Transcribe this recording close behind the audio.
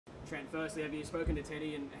Trent, firstly, have you spoken to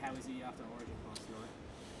Teddy, and how is he after Origin last night?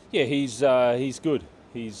 Yeah, he's good.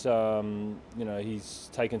 He's he's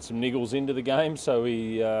taken some niggles into the game, so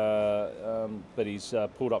but he's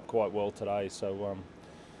pulled up quite well today. So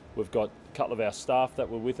we've got a couple of our staff that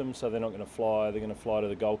were with him, so they're not going to fly. They're going to fly to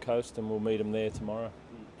the Gold Coast, and we'll meet him there tomorrow.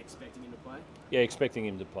 Expecting him to play? Yeah, expecting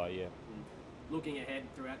him to play. Yeah. Looking ahead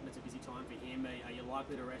throughout, it's a busy time for him. Are you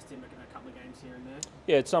likely to rest him a couple of games here and there?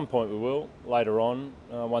 Yeah, at some point we will later on,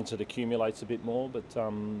 once it accumulates a bit more. But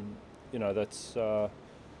that's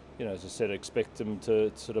as I said, expect them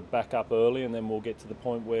to sort of back up early, and then we'll get to the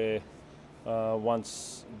point where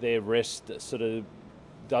once their rest sort of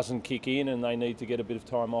doesn't kick in and they need to get a bit of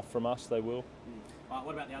time off from us, they will.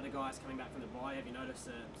 What about the other guys coming back from the bye? Have you noticed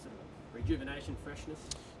a sort of rejuvenation, freshness?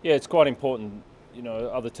 Yeah, it's quite important.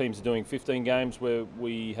 Other teams are doing 15 games where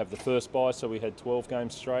we have the first bye, so we had 12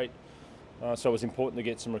 games straight. So it was important to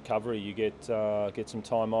get some recovery. You get some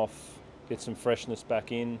time off, get some freshness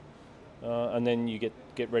back in, and then you get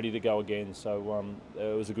ready to go again. So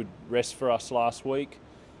it was a good rest for us last week,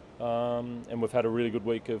 and we've had a really good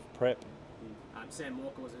week of prep. Sam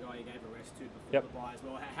Walker was the guy you gave a rest to before the bye as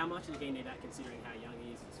well. How much did he need that, considering how young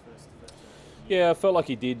he is his first year? Yeah, I felt like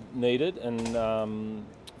he did need it, and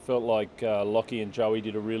felt like Lockie and Joey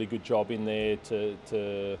did a really good job in there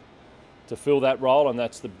to fill that role, and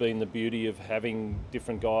that's been the beauty of having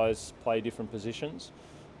different guys play different positions.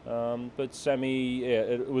 But Sammy,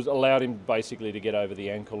 it was allowed him basically to get over the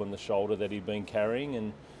ankle and the shoulder that he'd been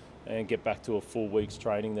carrying, and get back to a full week's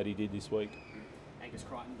training that he did this week. Angus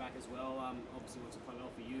Crichton back as well. Obviously wants to play well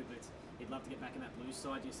for you, but he'd love to get back in that Blues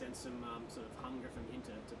side. Do you sense some sort of hunger from him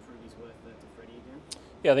to prove his worth to Freddie again?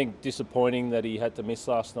 Yeah, I think disappointing that he had to miss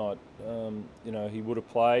last night. He would have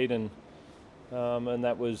played, and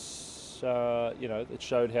that was it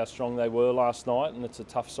showed how strong they were last night, and it's a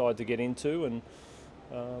tough side to get into, and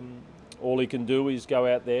all he can do is go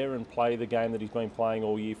out there and play the game that he's been playing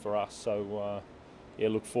all year for us. So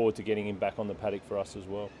look forward to getting him back on the paddock for us as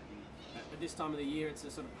well. At this time of the year, it's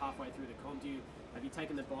sort of halfway through the comp. Have you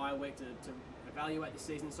taken the bye week to evaluate the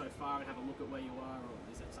season so far and have a look at where you are, or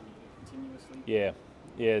is that something you do continuously?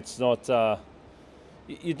 Yeah, it's not.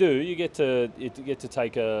 You do. You get to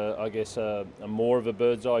take a more of a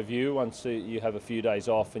bird's eye view once you have a few days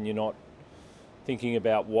off and you're not thinking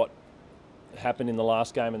about what happened in the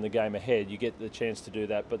last game and the game ahead. You get the chance to do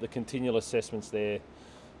that, but the continual assessments there.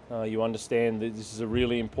 You understand that this is a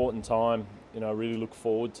really important time. I really look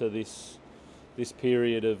forward to this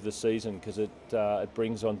period of the season, because it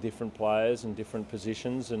brings on different players and different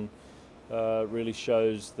positions, and really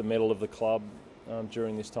shows the mettle of the club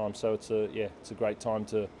during this time. So it's a great time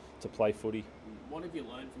to play footy. What have you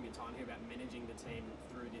learned from your time here about managing the team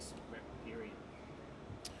through this rep period?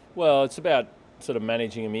 Well, it's about sort of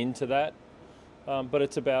managing them into that, but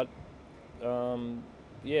it's about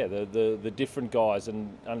the different guys,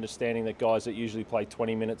 and understanding that guys that usually play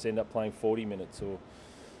 20 minutes end up playing 40 minutes, or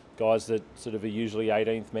guys that sort of are usually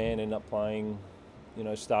 18th man end up playing,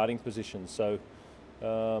 starting positions. So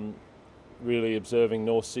really observing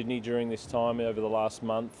North Sydney during this time over the last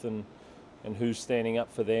month, and who's standing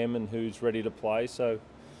up for them and who's ready to play. So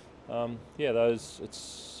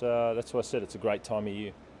that's why I said it's a great time of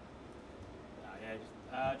year.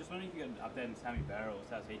 Just wondering if you got an update on Sammy Barrels.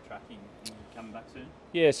 How's he tracking? Coming back soon?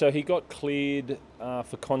 Yeah, so he got cleared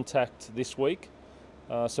for contact this week.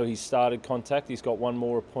 So he started contact. He's got one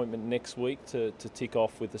more appointment next week to tick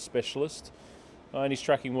off with a specialist, and he's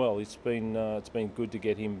tracking well. It's been good to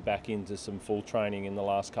get him back into some full training in the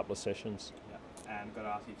last couple of sessions. Yeah, and got to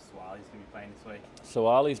ask if Swali's going to be playing this week.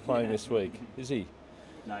 Swali's playing this week, is he?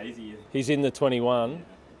 No, is he? He's in the 21.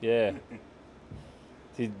 Yeah.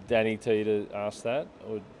 Did Danny tell you to ask that,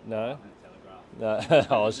 or no? No,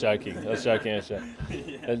 I was joking. Yeah.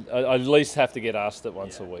 I at least have to get asked it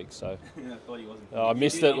once a week. So I thought he wasn't. I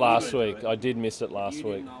missed it last week. I did miss it last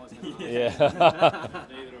week. Yeah. Coming out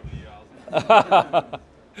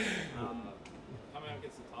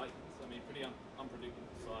against the Titans, I mean, pretty unpredictable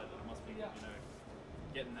side. That must be,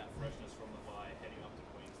 getting that freshness from the bye, heading up to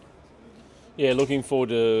Queensland. Yeah, looking forward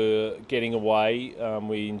to getting away.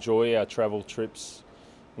 We enjoy our travel trips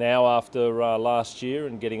now after last year,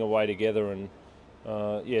 and getting away together, and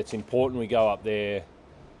it's important we go up there,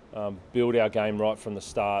 build our game right from the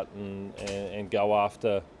start, and go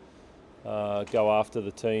after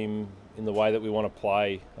the team in the way that we want to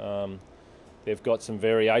play. They've got some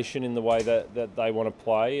variation in the way that they want to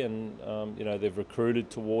play, and they've recruited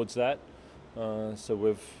towards that.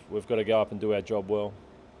 So we've got to go up and do our job well.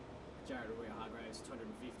 Jared Hargraves,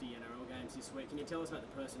 250 NRL games this week. Can you tell us about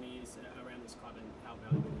the person he is around this club and how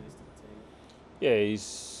valuable he is to the team? Yeah,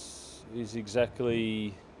 he's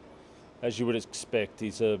exactly as you would expect,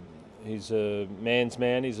 he's a man's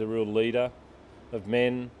man. He's a real leader of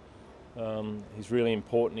men. He's really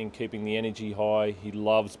important in keeping the energy high. He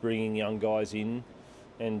loves bringing young guys in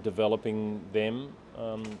and developing them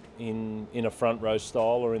in a front row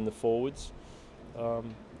style or in the forwards.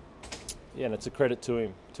 Yeah, and it's a credit to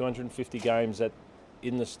him. 250 games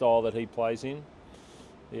in the style that he plays in.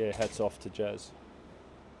 Yeah, hats off to Jazz.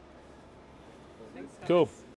 Cool.